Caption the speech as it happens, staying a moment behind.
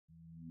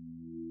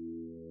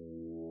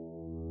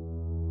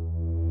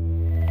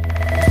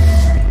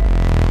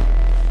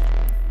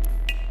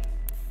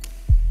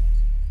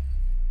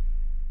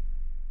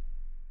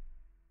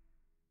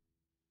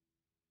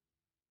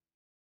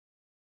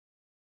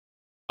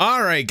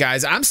All right,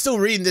 guys, I'm still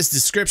reading this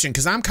description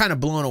because I'm kind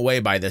of blown away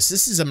by this.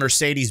 This is a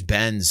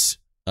Mercedes-Benz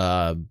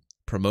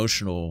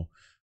promotional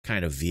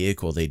kind of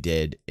vehicle they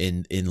did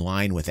in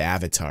line with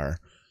Avatar.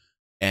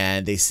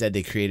 And they said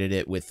they created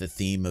it with the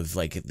theme of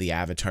like the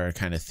Avatar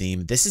kind of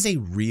theme. This is a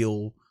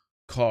real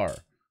car.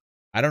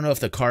 I don't know if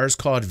the car is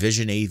called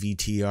Vision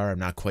AVTR. I'm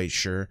not quite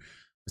sure.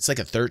 It's like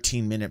a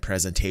 13-minute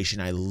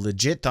presentation. I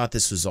legit thought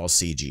this was all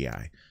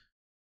CGI.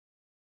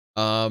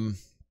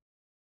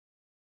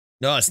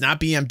 No, it's not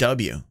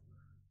BMW.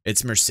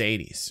 It's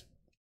Mercedes.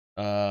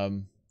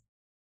 Let's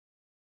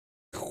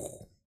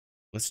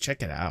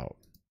check it out.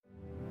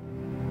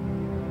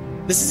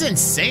 This is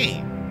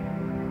insane.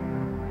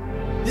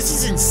 This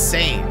is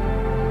insane.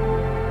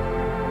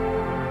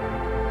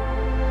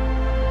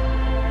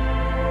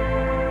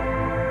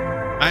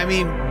 I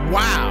mean,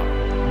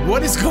 wow.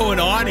 What is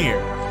going on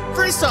here?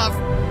 First off,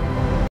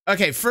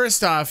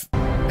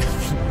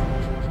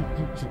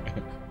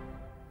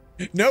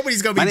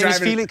 nobody's going to be driving. My name is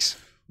Felix.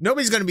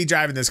 Nobody's going to be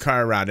driving this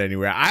car around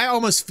anywhere. I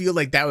almost feel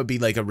like that would be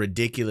like a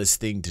ridiculous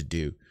thing to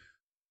do.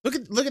 Look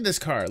at this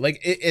car.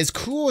 Like, as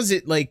cool as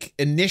it like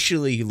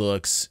initially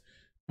looks.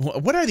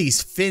 What are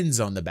these fins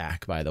on the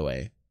back, by the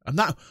way?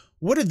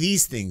 What do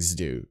these things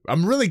do?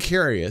 I'm really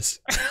curious.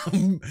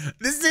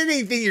 This isn't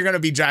anything you're going to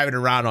be driving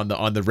around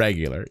on the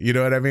regular. You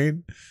know what I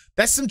mean?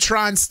 That's some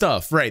Tron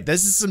stuff, right?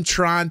 This is some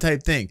Tron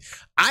type thing.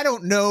 I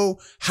don't know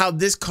how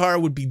this car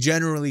would be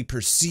generally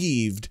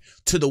perceived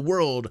to the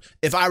world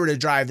if I were to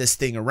drive this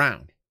thing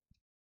around.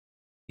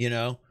 You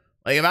know?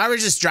 Like if I were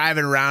just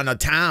driving around a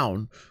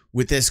town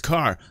with this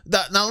car.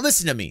 Now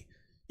listen to me.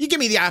 You give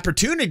me the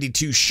opportunity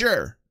to,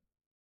 sure.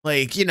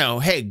 Like, you know,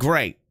 hey,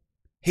 great.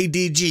 Hey,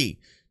 DG,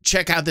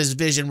 check out this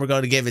Vision. We're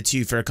going to give it to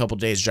you for a couple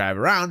days drive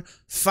around.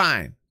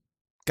 Fine.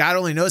 God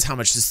only knows how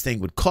much this thing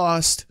would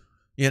cost,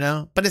 you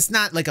know? But it's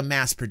not like a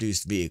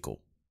mass-produced vehicle.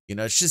 You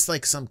know, it's just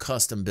like some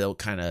custom-built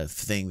kind of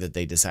thing that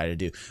they decided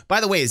to do. By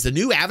the way, is the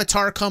new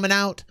Avatar coming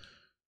out?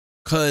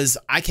 Because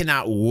I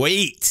cannot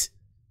wait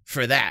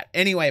for that.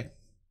 Anyway,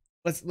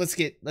 let's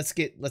get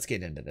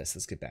into this.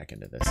 Let's get back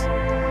into this.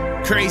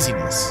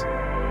 Craziness.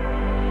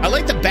 I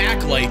like the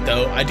backlight,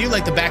 though. I do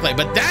like the backlight,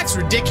 but that's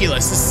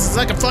ridiculous. This is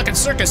like a fucking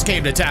circus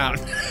came to town.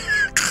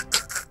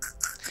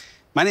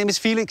 My name is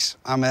Felix.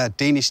 I'm a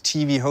Danish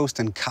TV host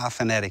and car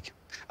fanatic.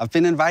 I've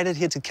been invited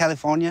here to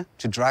California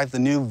to drive the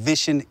new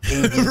Vision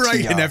AVTR.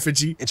 Right, in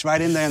effigy. It's right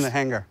in there in the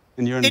hangar,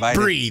 and you're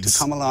invited to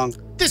come along.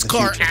 This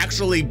car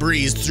actually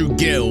breathes through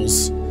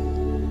gills.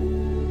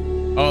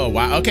 Oh,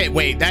 wow. Okay,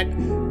 wait.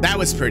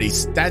 That's pretty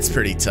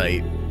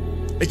tight.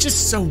 It's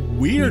just so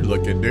weird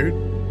looking,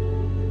 dude.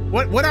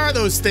 What are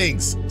those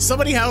things?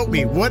 Somebody help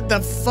me. What the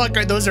fuck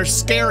are those? Are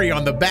scary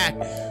on the back.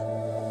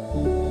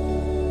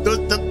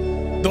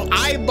 The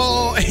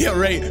eyeball. Yeah,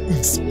 right.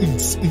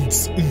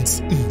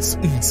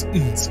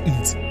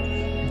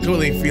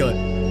 Totally feel it.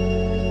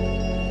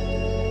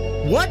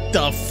 What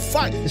the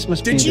fuck? This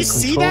must Did be you the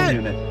see control that?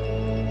 unit.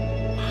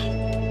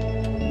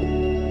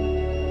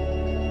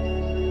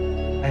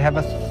 I have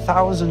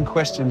 1,000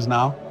 questions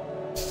now.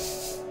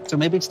 So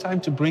maybe it's time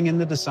to bring in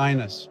the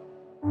designers.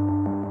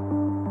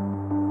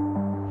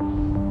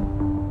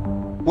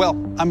 Well,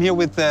 I'm here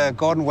with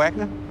Gordon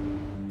Wagner.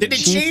 Did it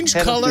change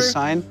color, or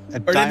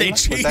did they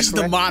change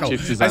the model?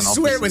 I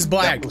swear it was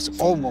black. That was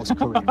almost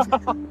correct.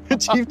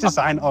 Chief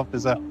Design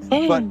Officer.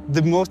 But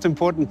the most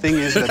important thing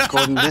is that,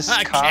 Gordon, this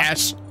car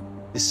is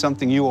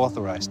something you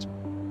authorized.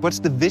 What's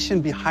the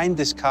vision behind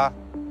this car?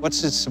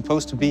 What's it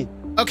supposed to be?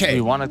 Okay.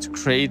 We wanted to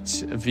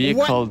create a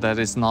vehicle that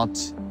is not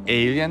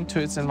alien to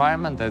its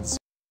environment. That's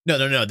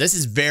No. This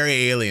is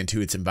very alien to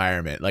its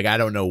environment. Like, I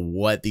don't know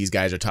what these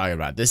guys are talking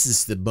about. This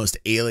is the most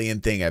alien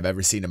thing I've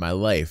ever seen in my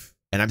life.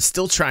 And I'm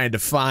still trying to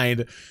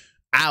find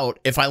out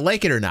if I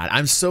like it or not.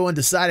 I'm so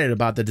undecided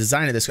about the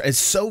design of this car. It's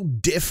so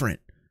different.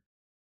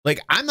 Like,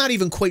 I'm not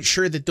even quite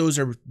sure that those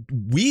are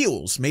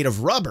wheels made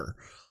of rubber.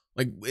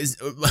 Like,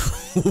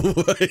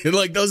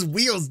 like those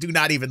wheels do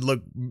not even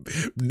look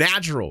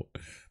natural.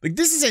 Like,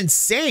 this is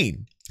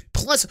insane.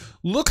 Plus,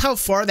 look how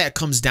far that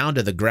comes down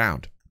to the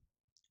ground.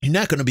 You're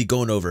not going to be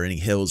going over any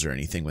hills or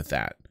anything with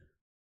that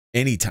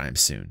anytime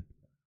soon,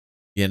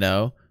 you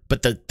know?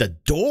 But the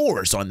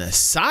doors on the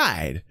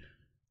side,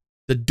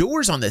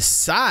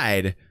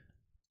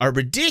 are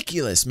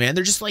ridiculous, man.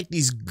 They're just like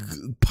these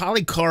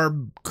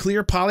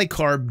clear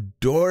polycarb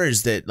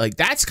doors that, like,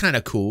 that's kind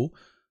of cool.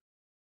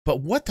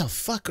 But what the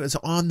fuck is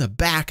on the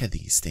back of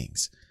these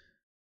things?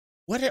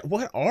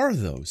 What are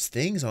those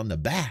things on the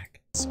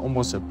back? It's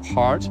almost a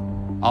part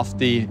of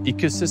the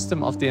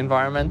ecosystem of the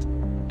environment.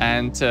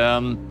 And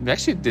we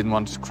actually didn't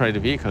want to create a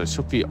vehicle. It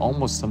should be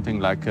almost something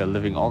like a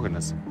living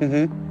organism.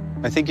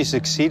 I think you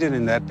succeeded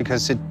in that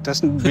because it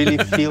doesn't really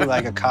feel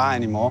like a car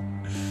anymore.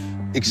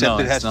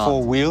 Except it has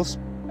 4 wheels.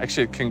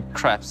 Actually, it can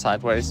crab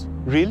sideways.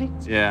 Really?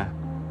 Yeah.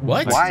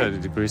 What? Like 30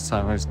 degrees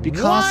sideways.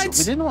 Because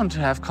we didn't want to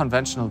have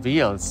conventional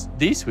wheels.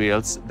 These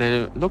wheels,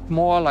 they look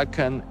more like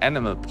an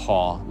animal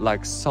paw,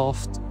 like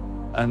soft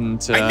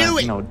and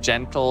you know,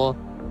 gentle.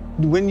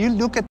 When you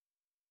look at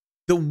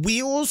The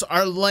wheels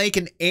are like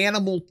an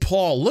animal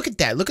paw. Look at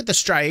that. Look at the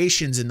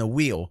striations in the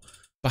wheel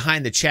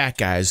behind the chat,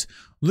 guys.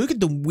 Look at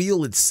the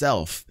wheel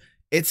itself.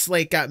 It's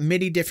like got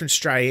many different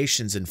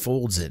striations and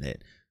folds in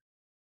it.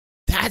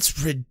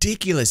 That's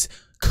ridiculous.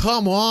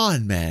 Come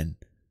on, man.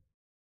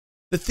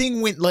 The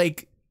thing went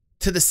like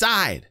to the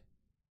side.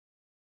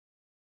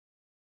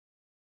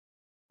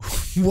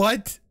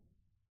 What?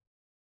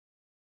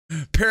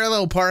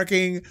 Parallel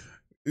parking.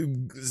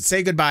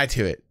 Say goodbye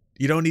to it.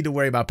 You don't need to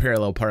worry about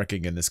parallel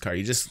parking in this car.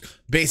 You just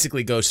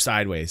basically go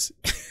sideways.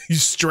 You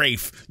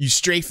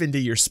strafe into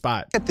your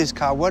spot. Look at this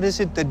car. What is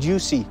it that you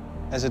see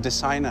as a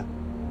designer?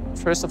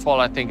 First of all,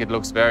 I think it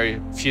looks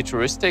very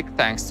futuristic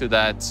thanks to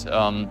that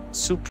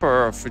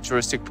super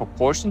futuristic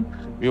proportion.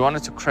 We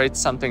wanted to create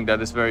something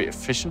that is very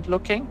efficient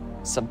looking,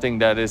 something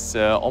that is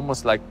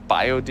almost like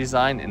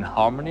bio-design in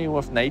harmony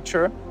with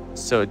nature.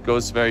 So it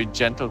goes very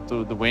gentle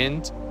through the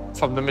wind.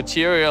 From the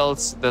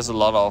materials, there's a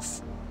lot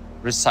of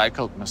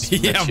recycled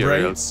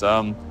materials.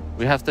 Right.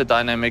 We have the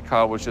dynamic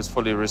car, which is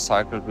fully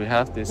recycled. We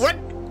have this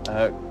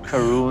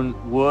Karoon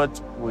wood,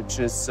 which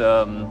is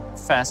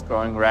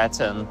fast-growing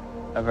rattan.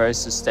 Very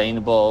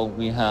sustainable.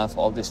 We have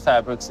all these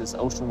fabrics, this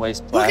ocean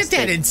waste plastic. Look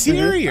at that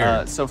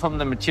interior. So from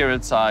the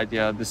material side,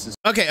 yeah, this is...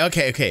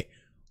 Okay.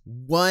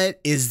 What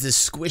is the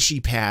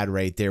squishy pad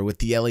right there with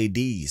the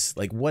LEDs?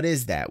 Like, what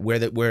is that?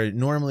 Where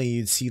normally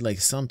you'd see like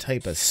some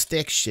type of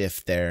stick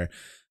shift there.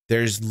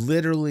 There's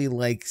literally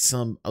like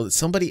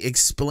somebody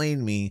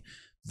explain me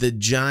the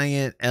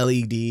giant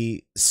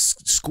LED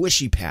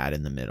squishy pad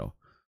in the middle.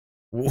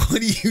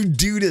 What do you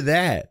do to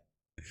that?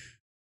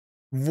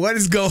 What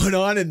is going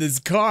on in this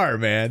car,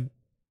 man?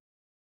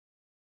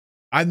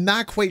 I'm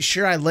not quite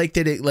sure I like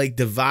that it like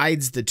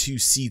divides the two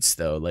seats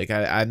though. Like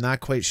I'm not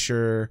quite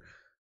sure.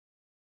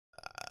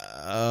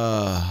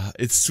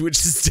 It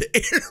switches to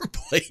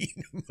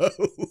airplane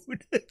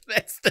mode.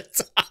 That's the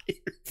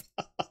tire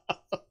pump.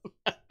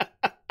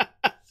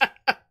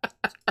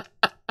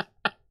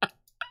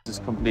 It's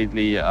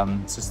completely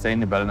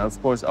sustainable, and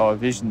of course our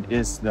vision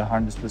is the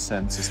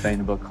 100%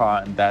 sustainable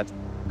car, and that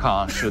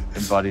car should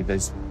embody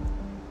this.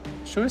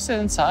 Should we sit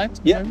inside?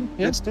 Yeah,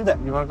 let's do that.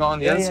 You want to go on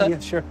the other side? Yeah,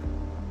 sure.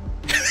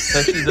 So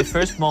actually, the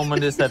first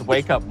moment is that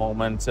wake-up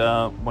moment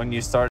when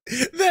you start.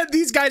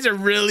 These guys are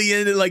really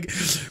into like,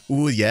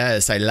 oh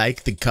yes, I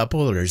like the cup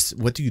holders.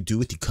 What do you do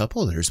with the cup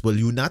holders? Well,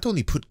 you not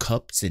only put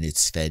cups in it,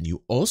 Sven,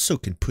 you also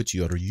can put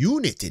your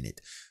unit in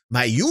it.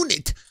 My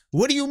unit?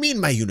 What do you mean,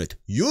 my unit?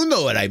 You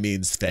know what I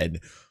mean, Sven.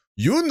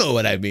 You know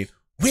what I mean.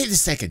 Wait a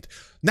second.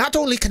 Not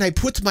only can I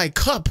put my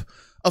cup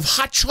of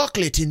hot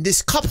chocolate in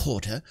this cup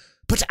holder,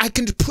 but I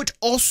can put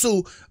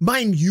also my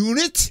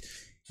unit.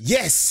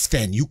 Yes,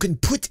 Sven, you can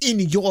put in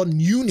your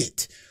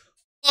unit.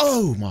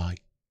 Oh my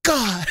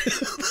God.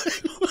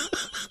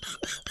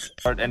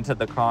 Enter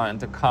the car and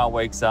the car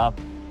wakes up.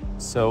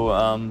 So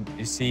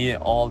you see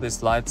all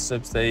these light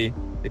strips, they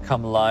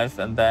come alive,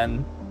 and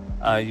then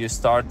you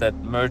start that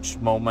merge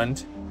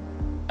moment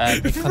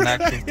and we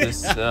connect with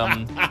this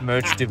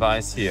merge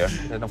device here.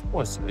 And of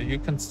course, you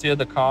can steer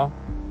the car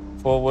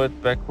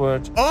forward,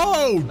 backward.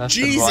 Oh,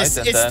 Jesus,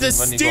 right, it's the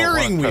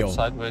steering wheel.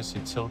 Sideways,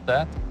 you tilt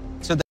that.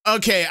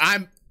 Okay,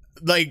 I'm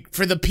like,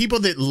 for the people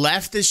that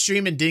left this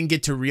stream and didn't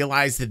get to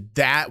realize that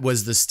that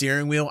was the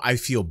steering wheel, I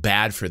feel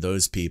bad for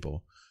those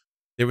people.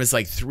 There was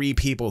like 3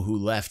 people who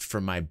left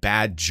from my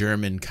bad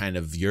German kind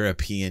of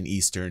European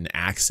Eastern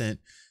accent.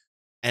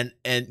 And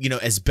you know,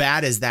 as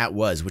bad as that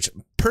was, which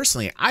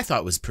personally I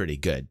thought was pretty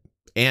good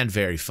and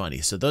very funny.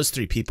 So those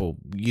 3 people,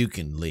 you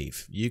can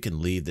leave. You can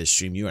leave this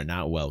stream. You are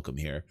not welcome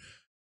here.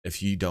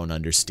 If you don't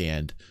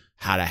understand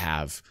how to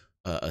have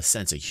a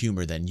sense of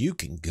humor, then you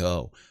can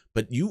go.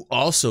 But you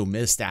also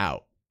missed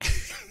out.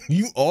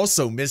 You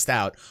also missed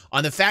out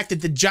on the fact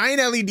that the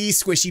giant LED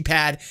squishy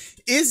pad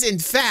is in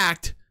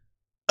fact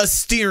a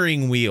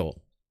steering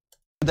wheel.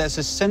 There's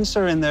a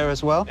sensor in there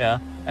as well. Yeah,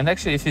 and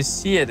actually if you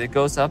see it, it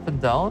goes up and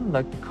down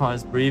like the car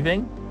is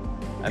breathing.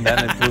 And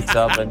then it boots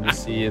up and you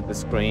see the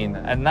screen.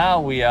 And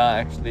now we are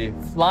actually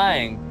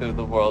flying through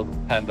the world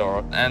of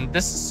Pandora. And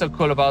this is so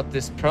cool about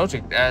this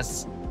project,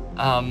 as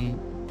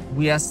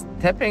we are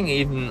stepping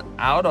even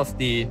out of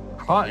the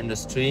car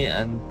industry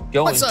and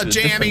going to a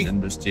different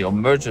industry, or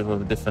merge it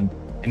with a different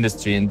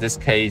industry. In this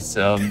case,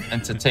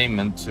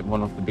 entertainment,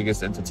 one of the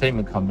biggest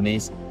entertainment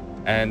companies.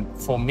 And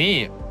for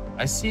me,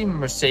 I see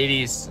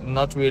Mercedes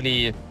not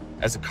really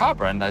as a car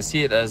brand. I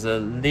see it as a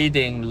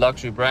leading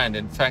luxury brand.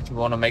 In fact, we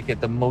want to make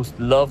it the most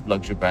loved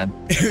luxury brand.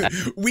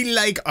 We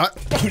like our,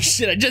 oh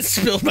shit, I just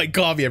spilled my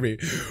coffee everywhere.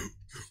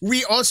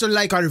 We also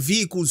like our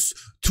vehicles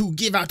to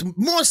give out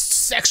more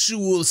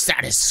sexual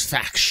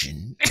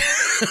satisfaction.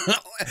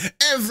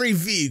 Every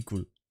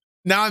vehicle.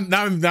 Now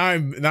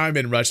I'm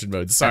in Russian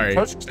mode. Sorry. And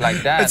projects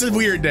like that. It's a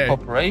weird day.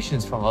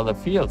 Corporations from other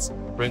fields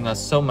bring us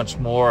so much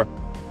more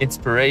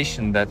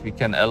inspiration that we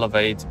can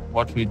elevate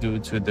what we do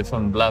to a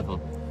different level.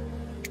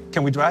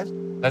 Can we drive?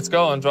 Let's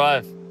go and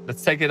drive.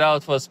 Let's take it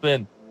out for a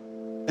spin.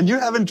 And you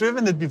haven't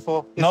driven it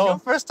before. It's your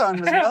first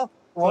time as well.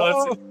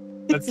 Whoa.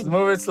 Let's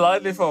move it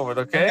slightly forward,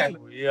 okay?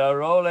 We are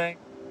rolling.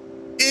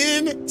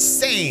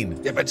 insane.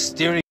 Yeah, but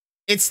steering.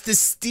 It's the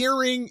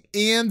steering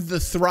and the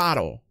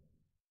throttle.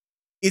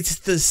 It's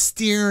the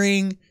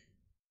steering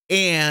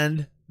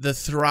and the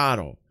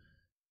throttle.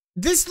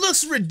 This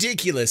looks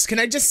ridiculous. Can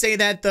I just say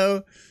that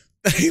though?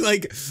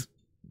 Like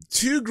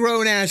two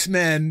grown-ass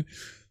men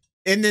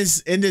in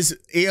this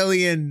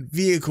alien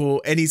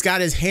vehicle, and he's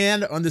got his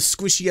hand on the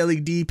squishy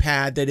LED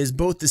pad that is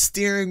both the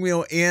steering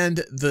wheel and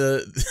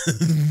the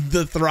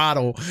the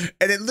throttle.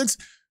 And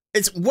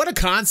it's what a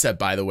concept,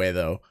 by the way,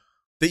 though,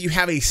 that you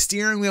have a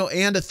steering wheel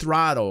and a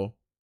throttle,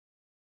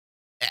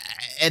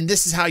 and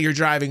this is how you're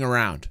driving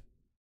around.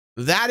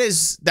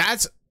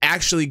 That's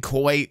actually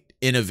quite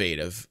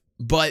innovative.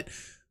 But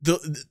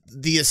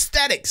the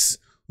aesthetics,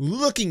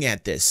 looking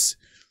at this,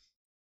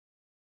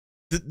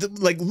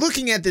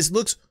 looking at this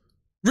looks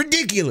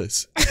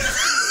ridiculous.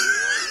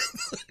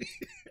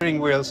 Steering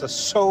wheels are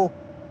so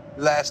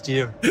last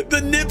year.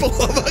 The nipple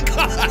of a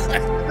car.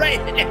 Right.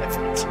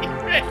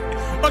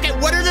 Okay,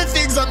 what are the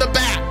things on the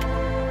back?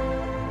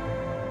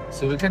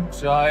 So we can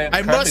try.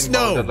 I must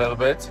know a little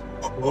bit.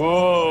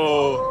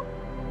 Whoa.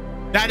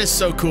 That is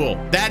so cool.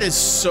 That is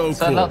so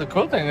cool. Now the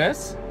cool thing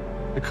is,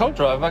 the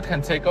co-driver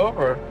can take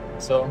over.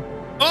 So.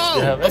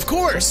 Oh, of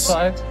course.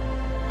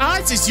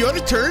 It's your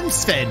turn,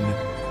 Sven.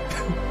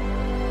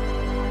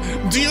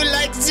 Do you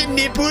like the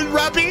nipple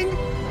rubbing?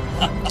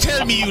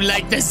 Tell me you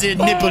like the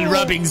nipple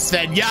rubbing,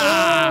 Sven.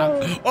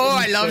 Yeah. Oh,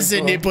 I love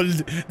the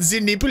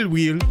nipple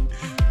wheel.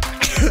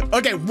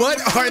 Okay,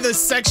 what are the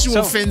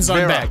sexual fins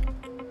on back?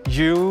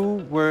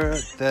 You were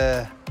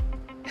the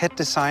head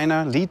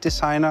designer, lead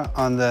designer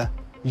on the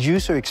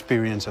user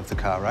experience of the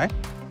car, right?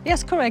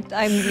 Yes, correct.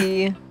 I'm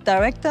the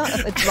director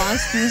of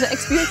advanced user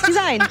experience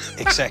design.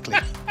 Exactly.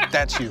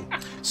 That's you.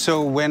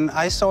 So when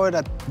I saw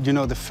it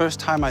the first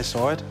time I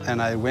saw it,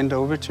 and I went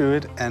over to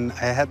it, and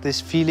I had this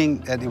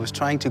feeling that it was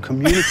trying to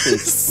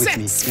communicate with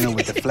me,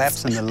 with the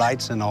flaps and the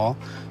lights and all.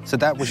 So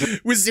that was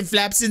with the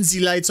flaps and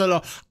the lights and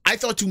all. I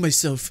thought to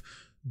myself,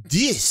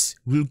 this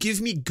will give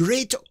me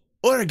great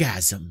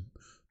orgasm.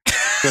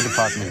 Your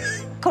department.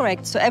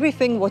 Correct. So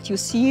everything what you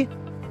see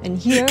and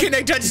hear. Can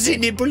I touch the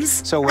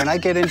nipples? So when I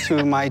get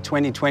into my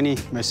 2020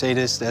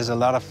 Mercedes, there's a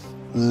lot of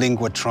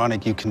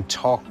linguatronic. You can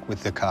talk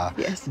with the car.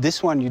 Yes.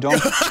 This one, you don't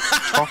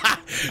talk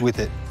with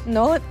it.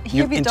 No,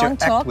 here we don't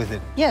talk with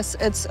it. Yes,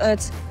 it's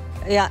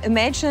yeah.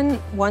 Imagine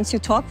once you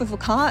talk with a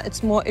car,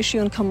 it's more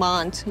issue and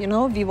command.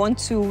 We want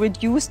to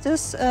reduce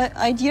this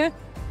idea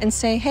and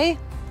say, hey,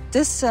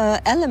 this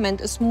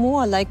element is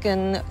more like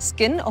a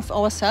skin of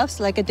ourselves,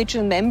 like a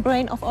digital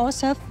membrane of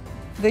ourselves,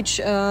 which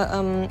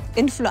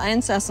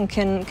influence us and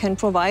can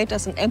provide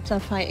us an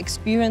amplified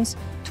experience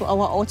to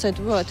our outside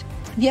world.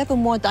 We have a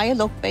more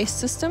dialogue-based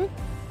system,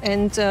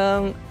 and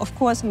of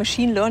course,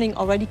 machine learning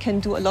already can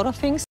do a lot of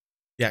things.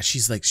 Yeah,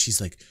 she's like,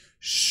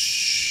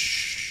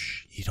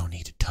 shh, you don't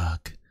need to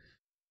talk.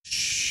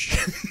 Shh,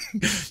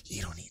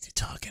 you don't need to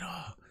talk at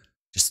all.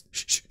 Just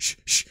shh, shh,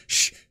 shh,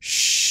 shh, shh.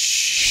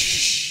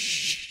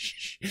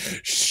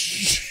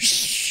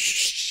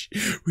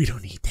 We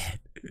don't need that.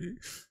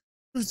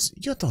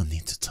 You don't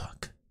need to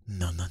talk.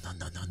 No.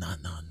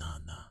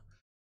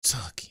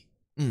 Talking.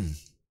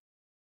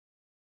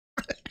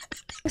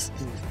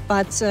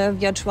 But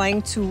we are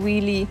trying to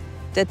really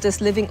that this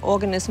living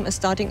organism is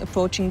starting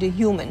approaching the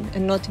human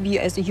and not we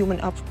as a human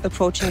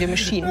approaching the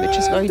machine, which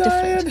is very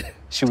different.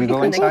 Should we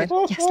go inside?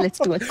 Yes, let's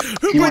do it.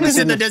 Who put this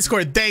in the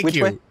Discord? Thank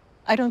you. Way?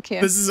 I don't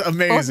care. This is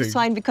amazing. Both is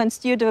fine. We can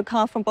steer the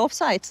car from both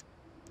sides.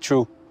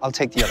 True. I'll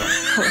take the other one.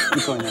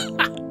 Keep going there.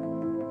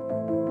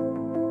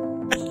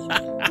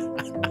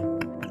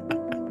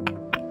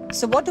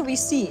 So what do we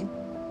see?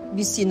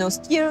 We see no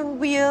steering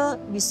wheel,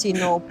 we see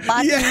no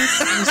buttons,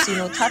 we see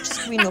no touch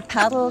screen, no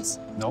pedals.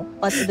 No.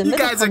 But in the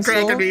middle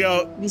console,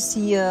 we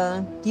see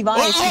a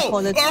device, we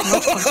call it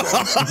remote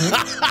control.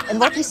 And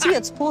what we see,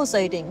 it's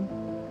pulsating.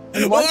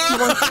 And once we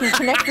want to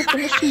connect with the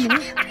machine,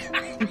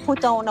 we put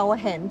down our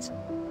hand.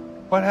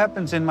 What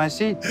happens in my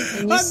seat?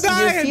 And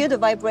you feel the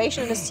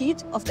vibration in the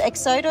seat of the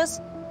exciters.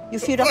 You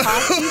feel the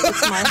heartbeat,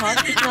 it's my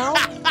heartbeat now.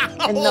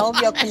 And now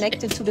we are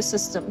connected to the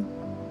system.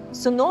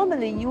 So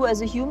normally, you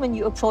as a human,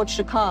 you approach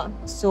the car.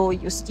 So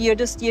you steer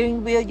the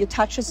steering wheel, you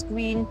touch a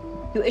screen,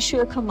 you issue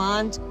a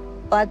command.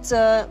 But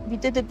we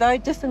did it very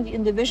differently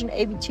in the Vision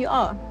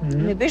AVTR.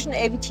 In the Vision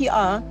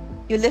AVTR,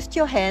 you lift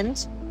your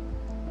hand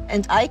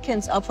and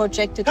icons are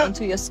projected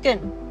onto your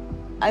skin.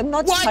 I'm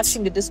not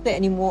touching the display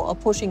anymore or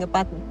pushing a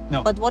button.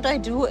 No. But what I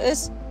do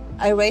is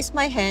I raise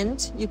my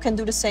hand. You can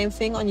do the same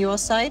thing on your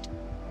side.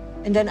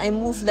 And then I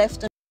move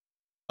left.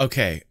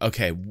 Okay.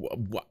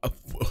 What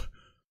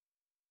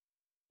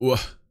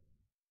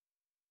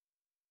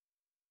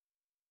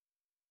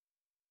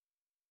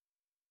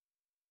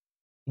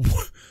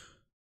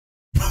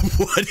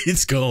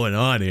is going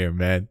on here,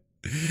 man?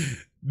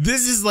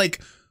 This is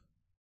like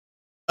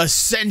a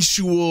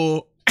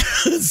sensual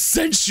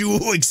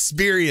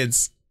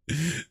experience.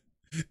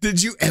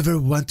 Did you ever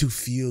want to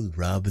feel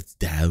rubbed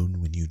down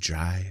when you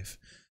drive?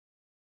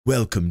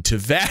 Welcome to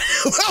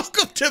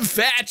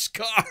Vatch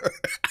Car.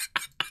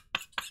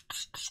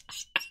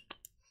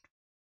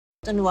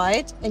 and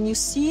right, and you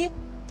see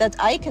that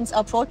icons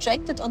are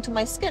projected onto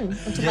my skin,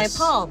 onto my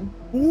palm.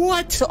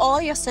 What? So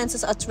all your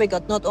senses are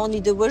triggered, not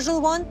only the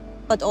visual one,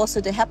 but also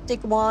the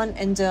haptic one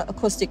and the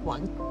acoustic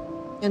one.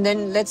 And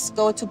then let's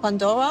go to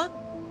Pandora.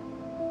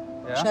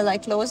 Yeah. Shall I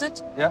close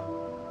it? Yeah.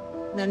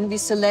 Then we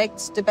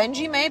select the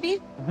Benji maybe.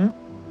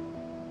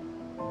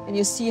 And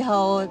you see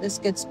how this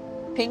gets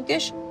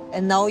pinkish.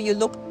 And now you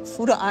look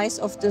through the eyes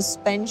of this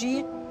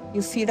Benji,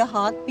 you feel the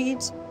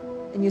heartbeat,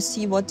 and you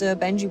see what the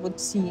Benji would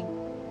see.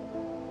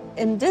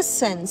 In this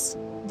sense,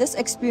 this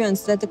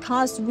experience that the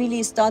car is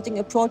really starting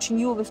approaching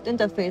you with the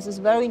interface is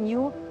very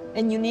new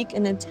and unique,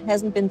 and it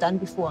hasn't been done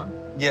before.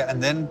 Yeah,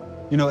 and then,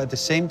 you know, at the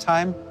same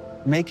time,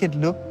 make it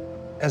look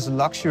as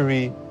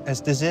luxury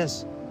as this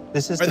is.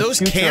 This is. Are those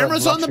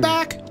cameras on the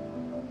back?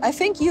 I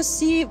think you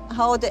see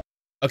how the.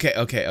 Okay.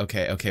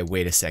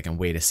 Wait a second.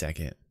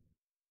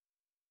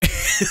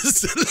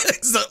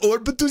 Select the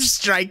orbital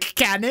strike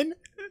cannon.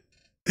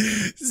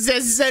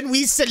 Then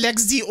we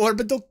select the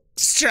orbital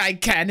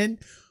strike cannon.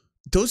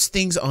 Those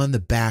things on the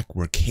back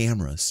were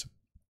cameras.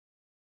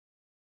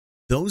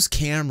 Those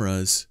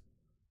cameras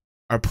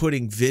are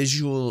putting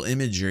visual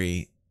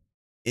imagery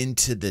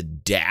into the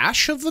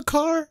dash of the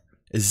car?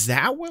 Is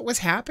that what was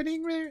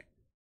happening there?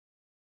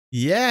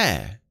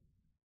 Yeah.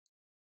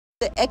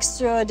 The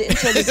extra, the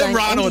interior design,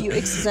 and the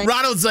UX design.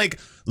 Ronald's like,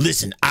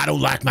 listen, I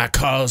don't like my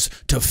cars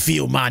to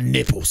feel my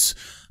nipples.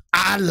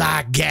 I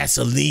like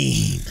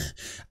gasoline.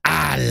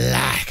 I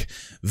like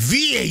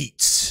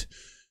V8s.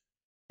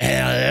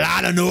 And a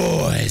lot of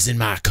noise in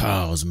my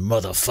cars,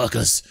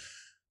 motherfuckers.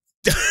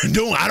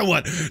 No, I don't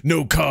want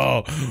no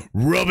car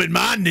rubbing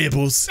my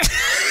nipples.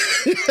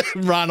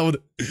 Ronald,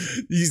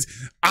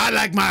 I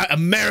like my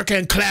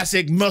American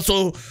classic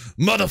muscle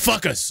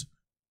motherfuckers.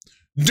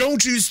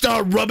 Don't you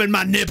start rubbing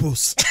my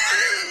nipples.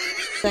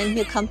 Then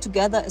here come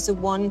together as a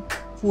one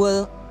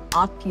full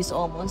art piece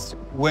almost.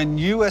 When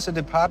you as a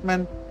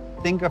department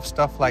think of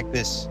stuff like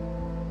this,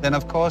 then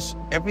of course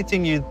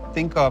everything you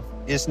think of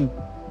isn't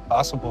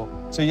possible.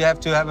 So you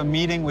have to have a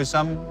meeting with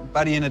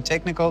somebody in a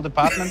technical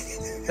department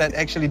that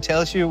actually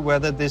tells you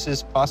whether this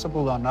is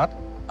possible or not.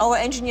 Our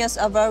engineers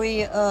are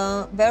very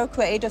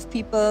creative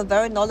people,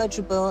 very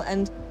knowledgeable,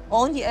 and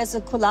only as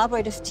a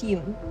collaborative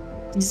team,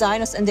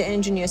 designers and the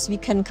engineers, we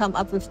can come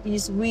up with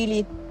these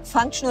really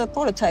functional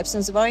prototypes.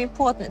 And it's very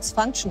important. It's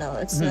functional.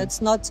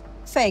 It's not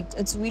faked.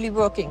 It's really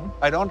working.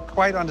 I don't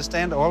quite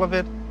understand all of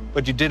it,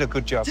 but you did a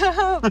good job.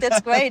 That's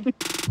great.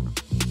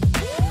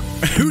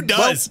 Who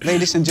does? Well,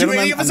 ladies and gentlemen,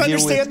 Do any of us I'm here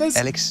understand with this?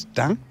 Alex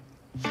Dang.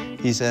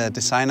 He's a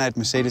designer at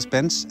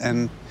Mercedes-Benz,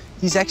 and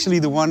he's actually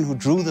the one who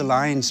drew the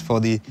lines for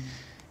the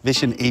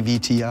Vision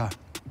AVTR.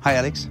 Hi,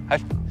 Alex. Hi.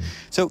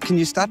 So can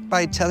you start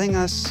by telling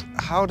us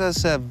how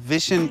does a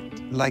vision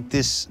like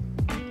this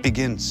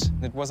begins?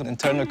 It was an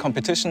internal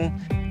competition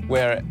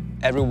where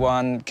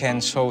everyone can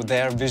show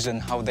their vision,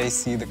 how they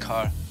see the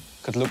car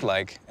could look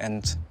like.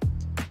 And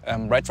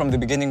right from the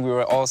beginning, we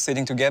were all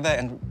sitting together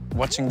and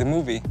watching the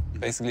movie,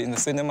 basically in the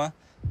cinema.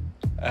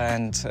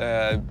 And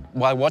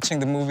while watching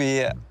the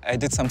movie, I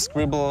did some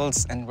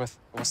scribbles and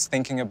was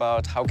thinking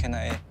about how can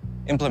I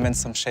implement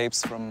some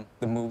shapes from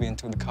the movie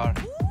into the car.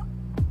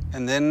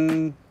 And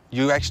then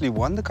you actually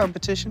won the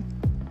competition?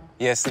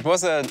 Yes, it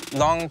was a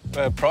long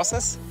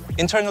process.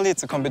 Internally,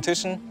 it's a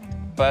competition,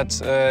 but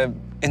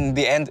in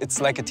the end,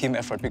 it's like a team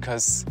effort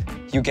because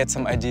you get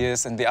some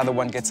ideas and the other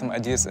one gets some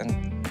ideas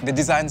and the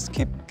designs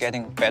keep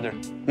getting better.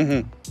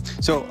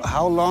 So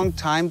how long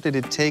time did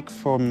it take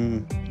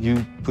from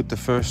you put the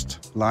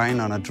first line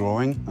on a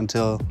drawing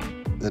until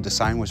the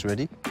design was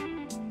ready?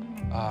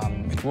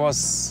 It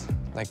was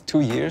like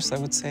 2 years, I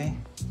would say.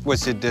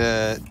 Was it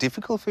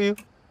difficult for you?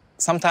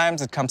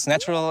 Sometimes it comes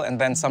natural and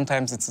then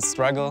sometimes it's a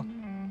struggle.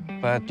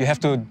 But you have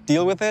to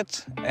deal with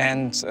it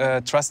and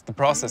trust the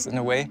process in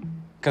a way.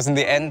 Because in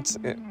the end,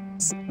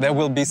 there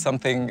will be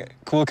something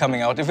cool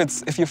coming out.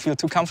 If you feel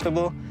too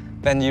comfortable,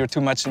 then you're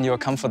too much in your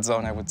comfort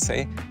zone, I would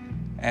say.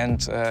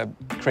 And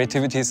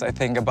creativity is, I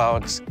think,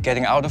 about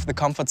getting out of the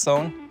comfort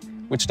zone,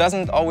 which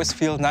doesn't always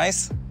feel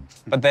nice.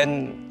 But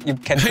then you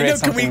can create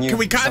something new. Can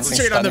we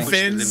concentrate on the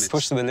fins?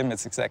 Push to the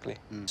limits, exactly.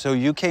 So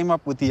you came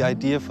up with the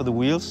idea for the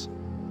wheels?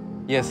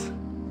 Yes,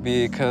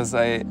 because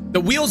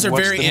the wheels are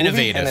very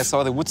innovative. And I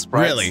saw the wood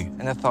sprites. Really?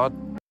 And I thought,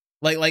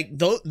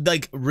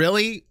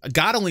 really,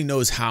 God only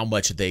knows how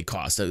much they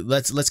cost. So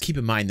let's keep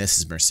in mind this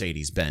is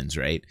Mercedes-Benz,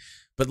 right?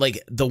 But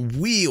like the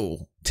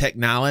wheel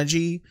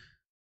technology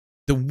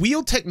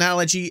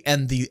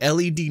and the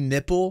LED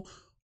nipple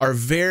are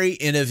very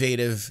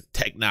innovative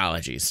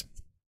technologies.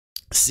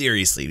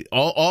 Seriously,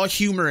 all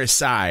humor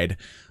aside,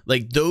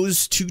 like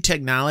those two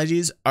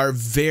technologies are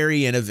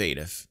very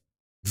innovative.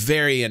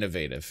 Very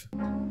innovative.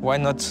 Why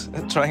not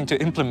trying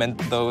to implement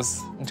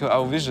those into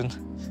our vision?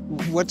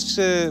 What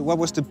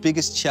was the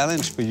biggest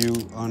challenge for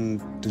you on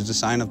the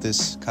design of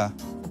this car?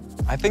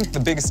 I think the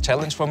biggest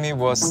challenge for me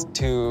was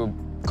to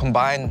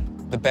combine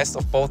the best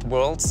of both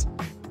worlds,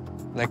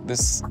 like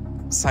this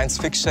science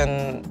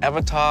fiction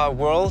avatar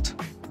world,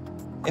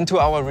 into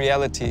our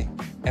reality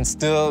and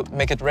still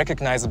make it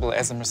recognizable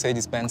as a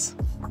Mercedes-Benz.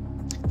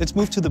 Let's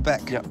move to the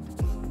back. Yeah.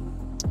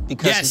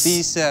 Because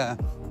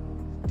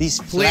these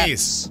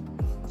flaps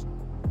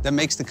that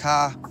makes the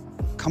car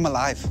come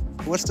alive.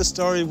 What's the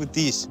story with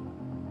these?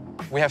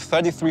 We have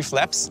 33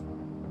 flaps,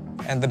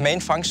 and the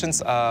main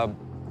functions are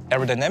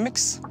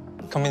aerodynamics,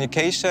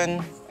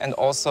 communication, and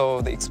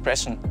also the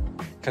expression.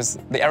 Because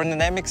the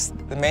aerodynamics,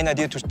 the main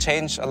idea to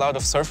change a lot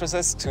of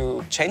surfaces,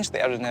 to change the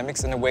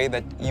aerodynamics in a way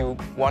that you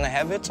want to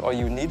have it or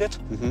you need it.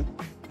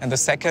 And the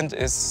second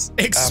is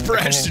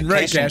expression, the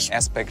communication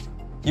aspect.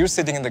 You're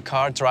sitting in the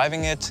car,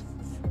 driving it.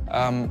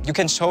 You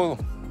can show,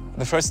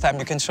 the first time,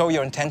 you can show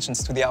your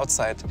intentions to the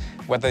outside,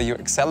 whether you're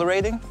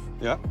accelerating,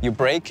 you're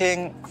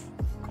braking,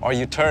 or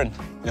you turn.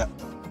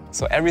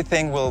 So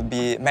everything will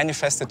be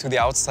manifested to the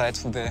outside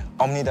through the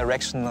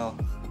omnidirectional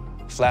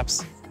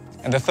flaps.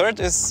 And the third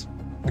is,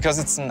 because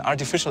it's an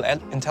artificial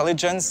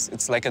intelligence,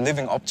 it's like a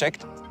living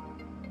object.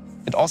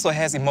 It also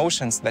has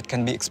emotions that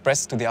can be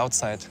expressed to the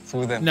outside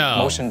through the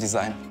motion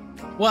design.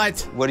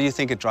 What? What do you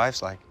think it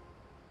drives like?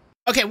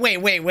 Okay,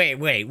 wait.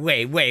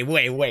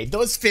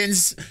 Those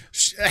fins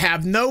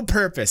have no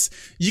purpose.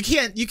 You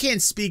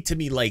can't speak to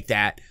me like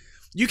that.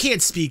 You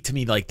can't speak to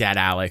me like that,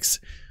 Alex.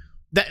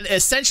 That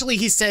essentially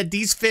he said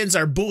these fins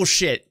are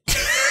bullshit.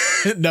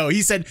 No,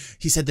 he said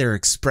they're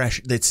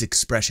expression. It's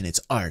expression. It's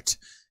art.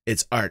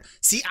 It's art.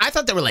 See, I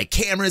thought there were like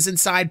cameras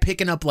inside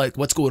picking up like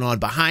what's going on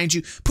behind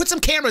you. Put some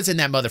cameras in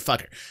that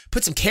motherfucker.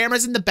 Put some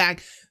cameras in the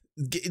back.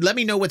 Let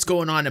me know what's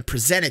going on and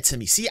present it to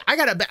me. See,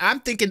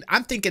 I'm thinking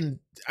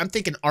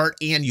art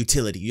and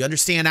utility. You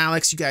understand,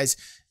 Alex? You guys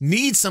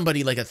need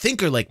somebody like a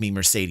thinker like me,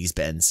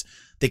 Mercedes-Benz,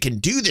 that can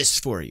do this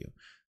for you.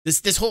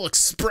 This whole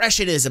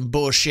expressionism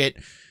bullshit.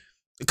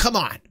 Come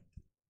on.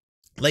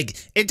 Like,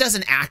 it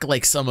doesn't act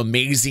like some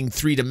amazing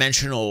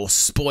three-dimensional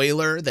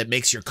spoiler that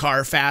makes your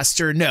car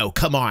faster. No,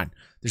 come on.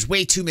 There's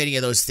way too many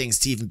of those things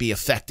to even be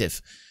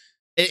effective.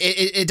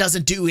 It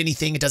doesn't do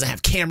anything. It doesn't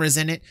have cameras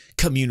in it.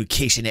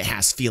 Communication, it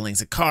has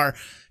feelings. A car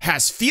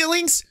has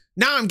feelings?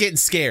 Now I'm getting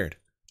scared.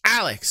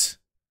 Alex,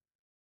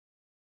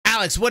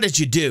 what did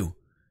you do?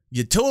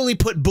 You totally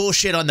put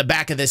bullshit on the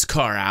back of this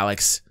car,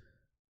 Alex.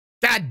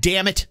 God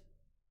damn it.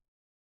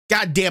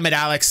 God damn it,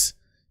 Alex.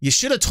 You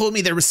should have told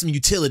me there was some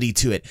utility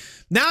to it.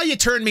 Now you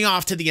turned me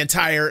off to the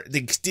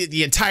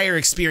entire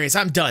experience.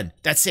 I'm done.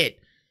 That's it.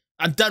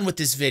 I'm done with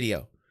this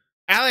video.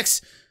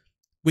 Alex,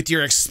 with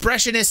your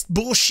expressionist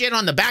bullshit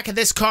on the back of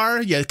this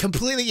car, you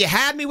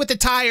had me with the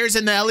tires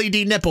and the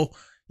LED nipple.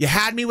 You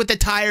had me with the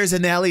tires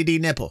and the LED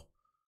nipple.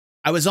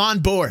 I was on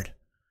board.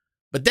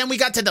 But then we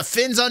got to the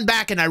fins on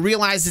back and I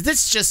realized that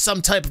this is just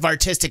some type of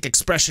artistic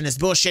expressionist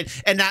bullshit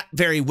and not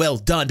very well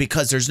done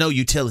because there's no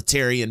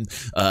utilitarian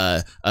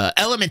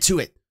element to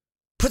it.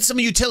 Put some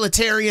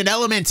utilitarian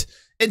element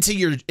into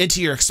your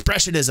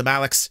expressionism,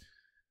 Alex.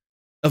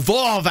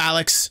 Evolve,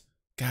 Alex.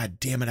 God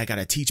damn it, I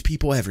gotta teach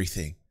people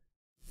everything.